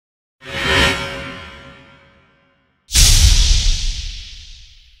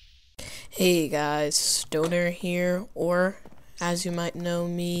Hey guys, Stoner here, or as you might know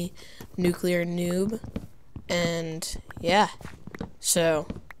me, Nuclear Noob, and yeah,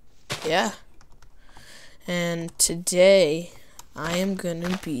 and today I am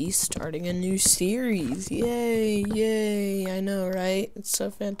gonna be starting a new series. Yay, I know, right? It's so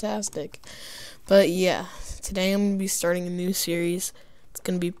fantastic. But yeah, today I'm gonna be starting a new series. It's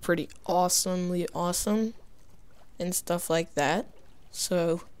gonna be pretty awesomely awesome and stuff like that.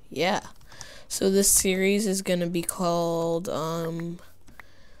 So yeah. So this series is gonna be called MineCO.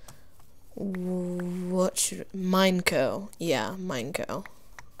 Yeah, MineCO.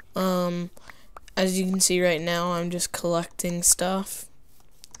 As you can see right now, I'm just collecting stuff,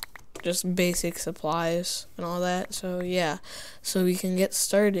 just basic supplies and all that. So yeah, so we can get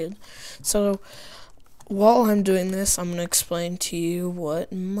started. So while I'm doing this, I'm gonna explain to you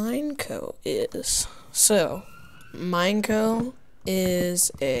what MineCO is. So MineCO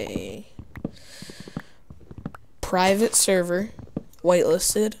is a private server,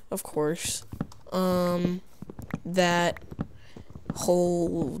 whitelisted, of course, that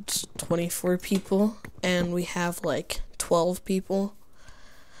holds 24 people, and we have like 12 people,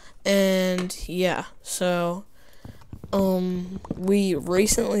 and yeah, so, we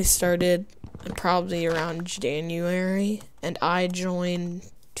recently started probably around January, and I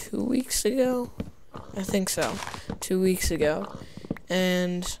joined 2 weeks ago, I think so, 2 weeks ago,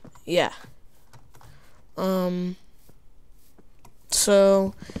 and yeah.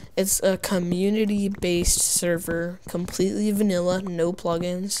 So it's a community-based server, completely vanilla, no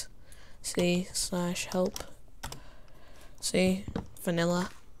plugins. See, /help. See, vanilla.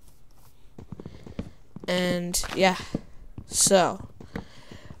 And yeah, so,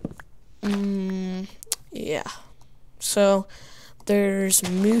 yeah. So there's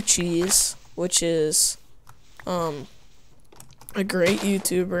Moochies, which is, a great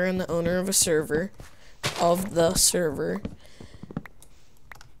YouTuber and the owner of the server.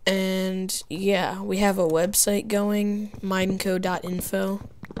 And yeah, we have a website going, mineco.info.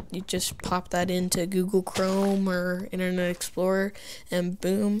 You just pop that into Google Chrome or Internet Explorer, and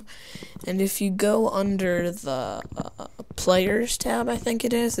boom. And if you go under the Players tab, I think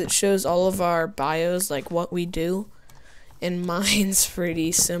it is, it shows all of our bios, like what we do. And mine's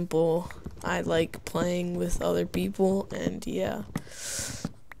pretty simple. I like playing with other people, and yeah.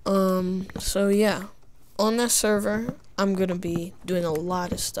 So yeah. On this server, I'm gonna be doing a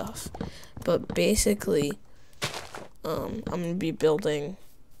lot of stuff, but basically, I'm gonna be building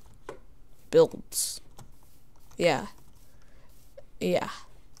builds. Yeah.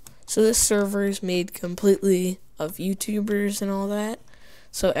 So this server is made completely of YouTubers and all that.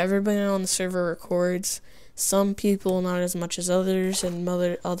 So everybody on the server records. Some people not as much as others, and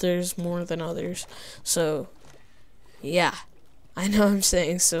others more than others. So, yeah. I know I'm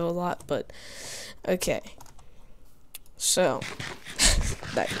saying so a lot, but okay. So,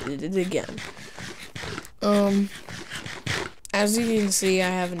 I did it again. As you can see, I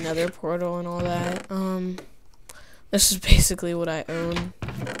have another portal and all that. This is basically what I own.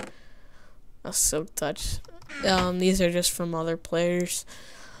 A silk touch. These are just from other players.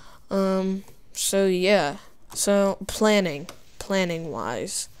 So yeah. So, planning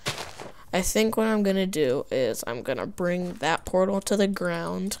wise, I think what I'm gonna do is I'm gonna bring that portal to the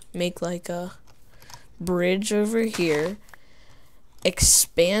ground, make like a bridge over here,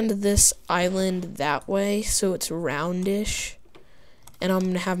 expand this island that way so it's roundish, and I'm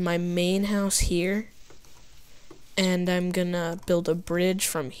gonna have my main house here, and I'm gonna build a bridge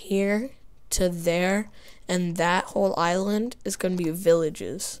from here to there, and that whole island is gonna be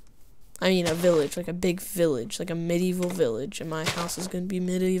villages. I mean a village, like a big village, like a medieval village, and my house is gonna be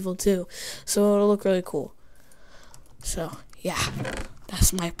medieval too, so it'll look really cool. So yeah,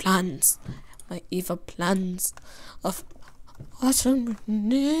 that's my plans. My evil plans of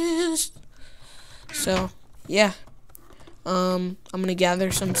awesomeness. So, yeah. I'm gonna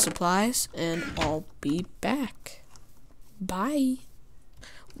gather some supplies, and I'll be back. Bye.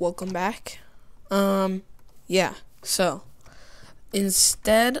 Welcome back. Yeah. So,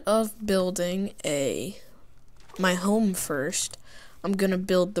 instead of building my home first, I'm gonna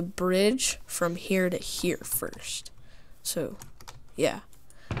build the bridge from here to here first. So, yeah.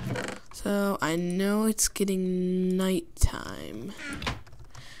 So, I know it's getting nighttime,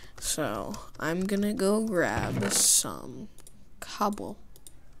 so I'm gonna go grab some cobble.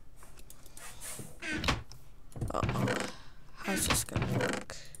 How's this gonna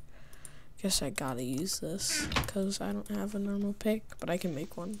work? Guess I gotta use this, because I don't have a normal pick, but I can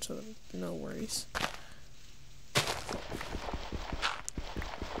make one, so no worries.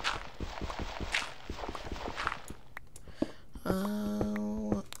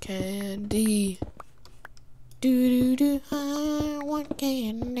 Okay. candy. Do do do, I want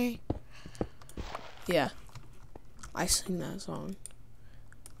candy. Yeah, I sing that song.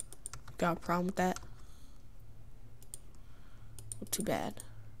 Got a problem with that? Well, too bad.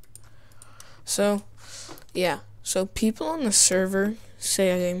 So, yeah. So people on the server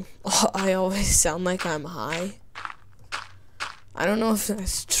say I always sound like I'm high. I don't know if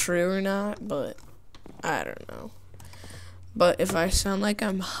that's true or not, but I don't know. But if I sound like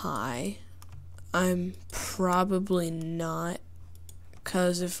I'm high, I'm probably not.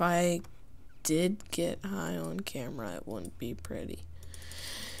 'Cause if I did get high on camera, it wouldn't be pretty.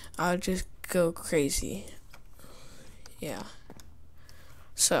 I would just go crazy. Yeah.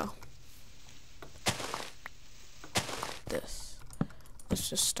 So, let's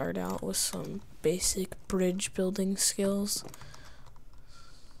just start out with some basic bridge building skills.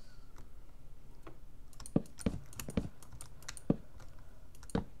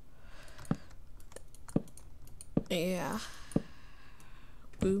 Yeah.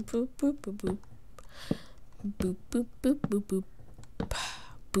 Boop boop boop boop boop. Boop boop boop boop boop.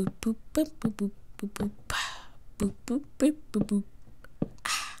 Boop boop boop boop boop boop boop. Boop boop boop boop boop.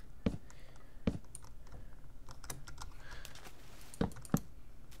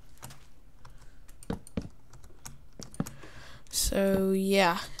 So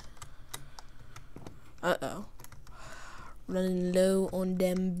yeah. Uh-oh. Running low on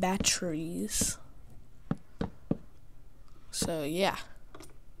them batteries. So yeah.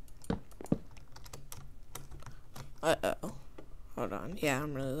 Uh-oh. Hold on. Yeah,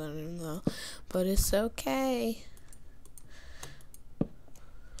 I'm really running low. But it's okay.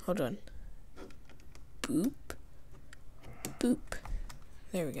 Hold on. Boop. Boop.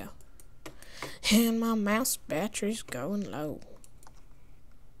 There we go. And my mouse battery's going low.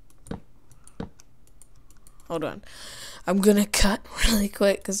 Hold on. I'm gonna cut really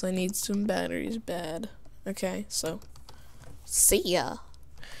quick because I need some batteries bad. Okay, so see ya.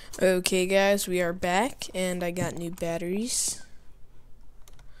 Okay guys, we are back and I got new batteries.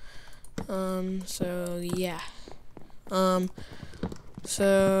 So yeah.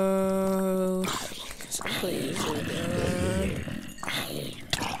 So please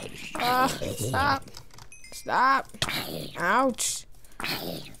stop. Stop. Ouch.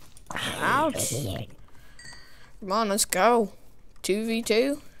 Ouch. Come on, let's go.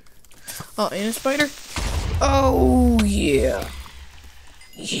 2v2. Oh, and a spider. Oh, yeah.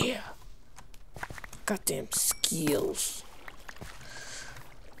 Yeah. Goddamn skills.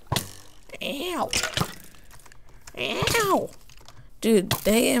 Ow. Ow. Dude,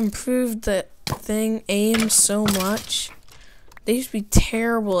 they improved the thing aim so much. They used to be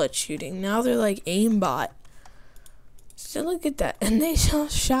terrible at shooting. Now they're like aimbot. So look at that. And they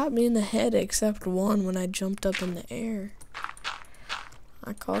just shot me in the head except one when I jumped up in the air.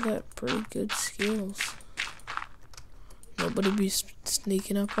 I call that pretty good skills. Nobody be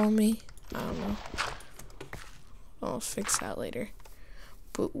sneaking up on me. I don't know. I'll fix that later.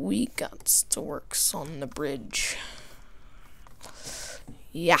 But we got to work on the bridge.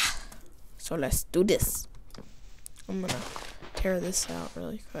 Yeah. So let's do this. I'm gonna tear this out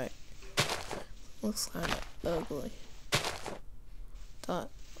really quick. Looks kind of ugly.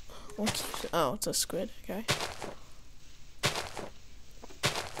 What keeps it? Oh, it's a squid. Okay.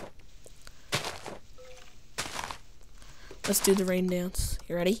 Let's do the rain dance.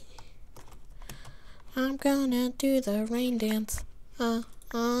 You ready? I'm gonna do the rain dance. I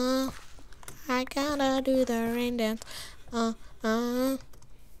gotta do the rain dance.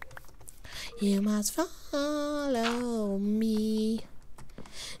 You must follow me.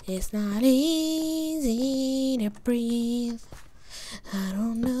 It's not easy to breathe. I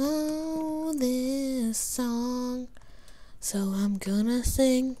don't know this song, so I'm gonna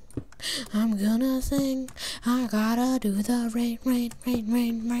sing. I'm gonna sing. I gotta do the rain, rain, rain,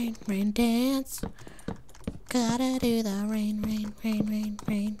 rain, rain, rain dance. Gotta do the rain, rain, rain, rain,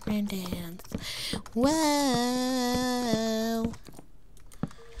 rain, rain dance. Whoa.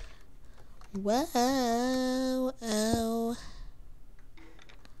 Whoa. Oh.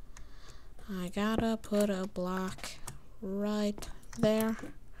 I gotta put a block right there.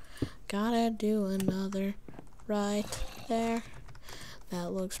 Gotta do another right there.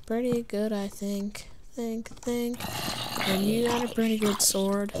 That looks pretty good, I think. Think. And you got a pretty good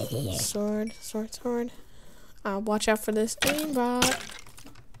sword. Sword. Watch out for this aimbot.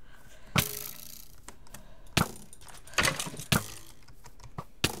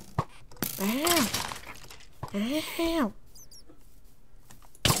 Ow. Ow.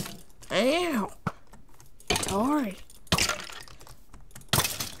 Ow. Sorry.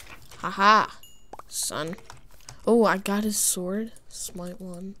 Haha. Son. Oh, I got his sword. Smite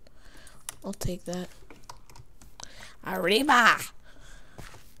one. I'll take that. Arriba!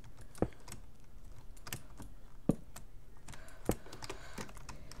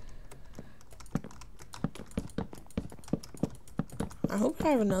 I hope I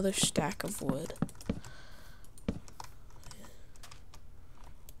have another stack of wood.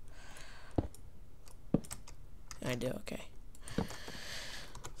 I do, okay.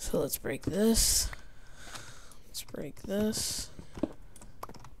 So let's break this. Let's break this.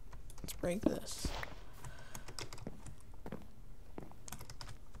 Let's break this.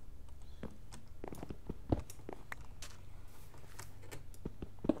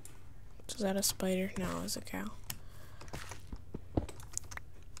 Is that a spider? No, it's a cow.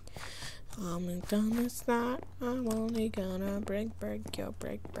 I'm gonna start. I'm only gonna break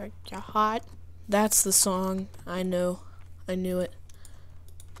your heart. That's the song. I know. I knew it.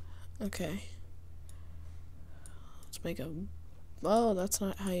 Okay. Let's make a... Oh, that's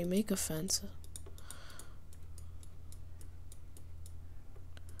not how you make a fence.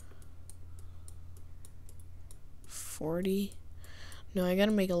 $40. No, I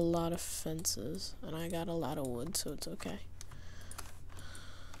gotta make a lot of fences. And I got a lot of wood, so it's okay.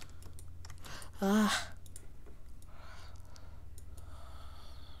 Ah.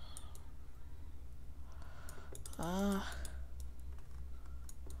 Ah.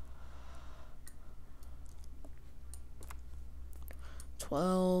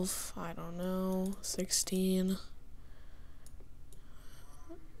 $12, I don't know, $16,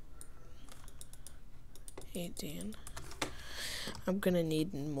 $18. I'm gonna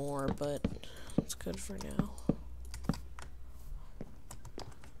need more, but it's good for now.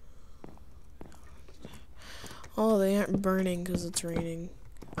 Oh, they aren't burning because it's raining.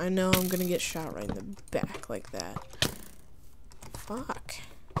 I know I'm gonna get shot right in the back like that. Fuck.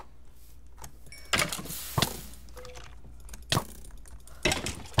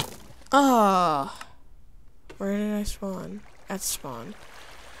 Ah, oh, where did I spawn? At spawn.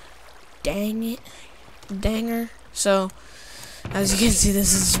 Dang it. Danger. So, as you can see,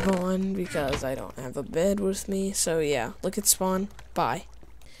 this is spawn because I don't have a bed with me. So, yeah, look at spawn. Bye.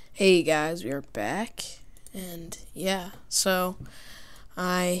 Hey, guys, we are back. And, yeah, so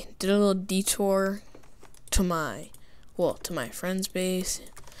I did a little detour to my friend's base.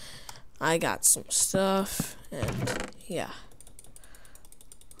 I got some stuff, and, yeah.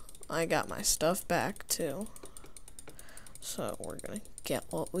 I got my stuff back too. So we're gonna get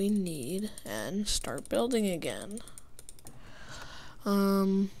what we need and start building again.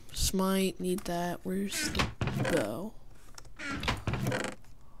 Smite, need that. Where's the bow?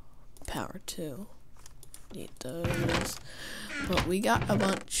 Power 2. Need those. But we got a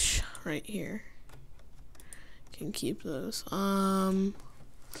bunch right here. Can keep those. We're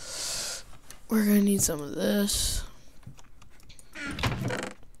gonna need some of this.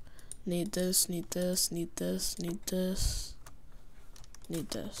 Need this, need this, need this, need this,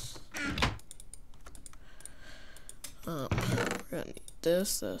 need this. We're gonna need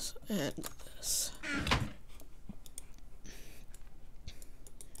this, this, and this.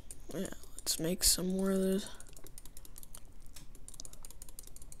 Yeah, let's make some more of those.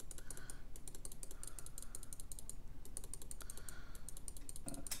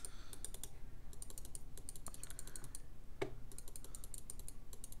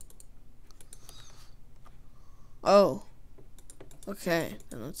 Oh, okay,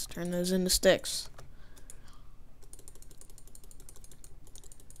 then let's turn those into sticks.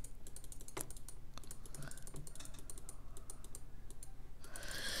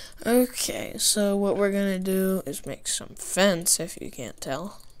 Okay, so what we're gonna do is make some fence, if you can't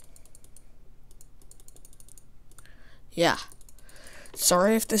tell. Yeah,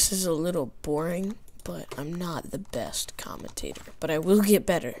 sorry if this is a little boring, but I'm not the best commentator, but I will get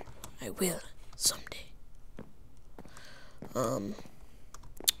better. I will, someday.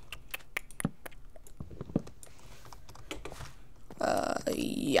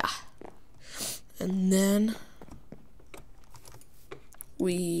 Yeah. And then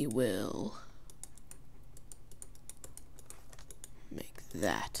we will make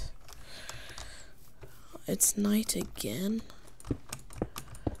that. It's night again.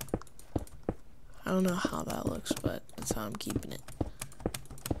 I don't know how that looks, but that's how I'm keeping it.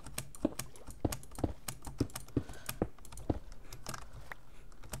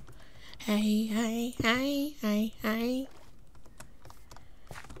 Hey, hey, hey, hey, hey.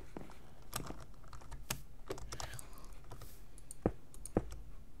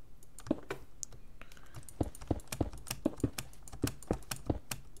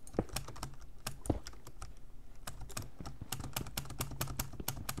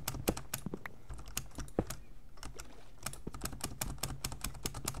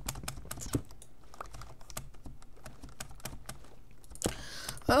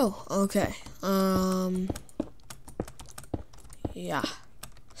 Oh, okay. Yeah.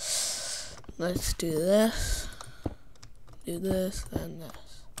 Let's do this, and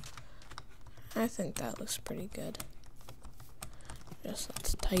this. I think that looks pretty good. Just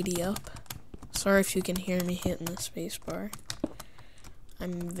let's tidy up. Sorry if you can hear me hitting the space bar.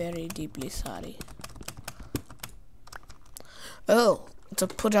 I'm very deeply sorry. Oh, to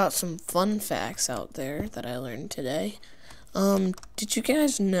put out some fun facts out there that I learned today. Did you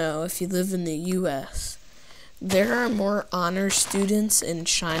guys know, if you live in the US, there are more honor students in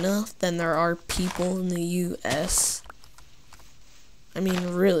China than there are people in the US? I mean,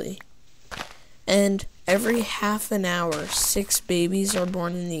 really. And every half an hour, 6 babies are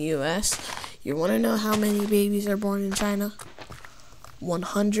born in the US. You want to know how many babies are born in China?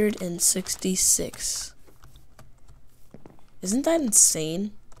 166. Isn't that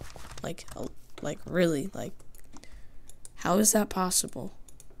insane? Like really, how is that possible?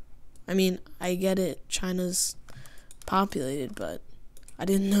 I mean, I get it, China's populated, but I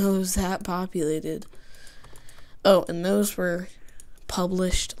didn't know it was that populated. Oh, and those were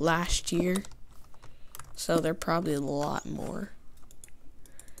published last year, so they're probably a lot more.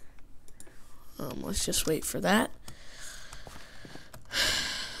 Let's just wait for that.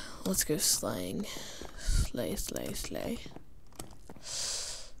 Let's go slaying. Slay.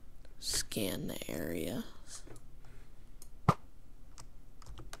 Scan the area.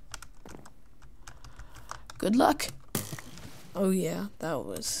 Good luck. Oh yeah, that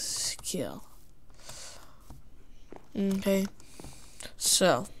was skill. Okay.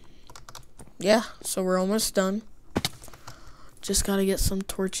 So, yeah, so we're almost done. Just gotta get some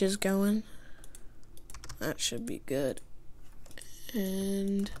torches going. That should be good.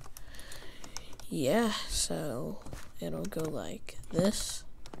 And yeah, so it'll go like this,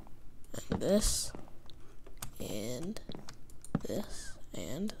 and this, and this,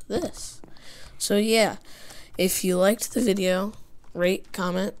 and this. So yeah, if you liked the video, rate,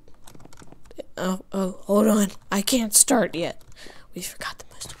 comment. Oh, hold on. I can't start yet. We forgot the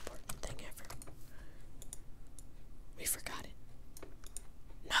most important thing ever. We forgot it.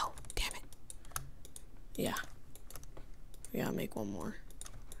 No, damn it. Yeah. We gotta make one more.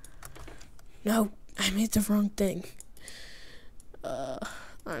 No, I made the wrong thing.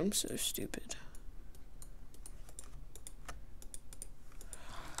 I'm so stupid.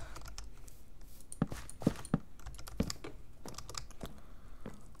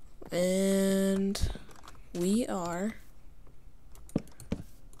 And we are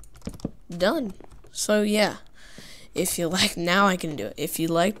done. So yeah, if you like, now I can do it. If you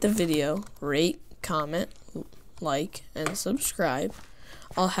liked the video, rate, comment, like, and subscribe.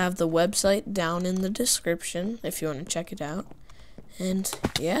 I'll have the website down in the description if you want to check it out. And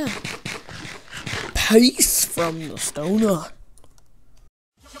yeah, peace from the stoner.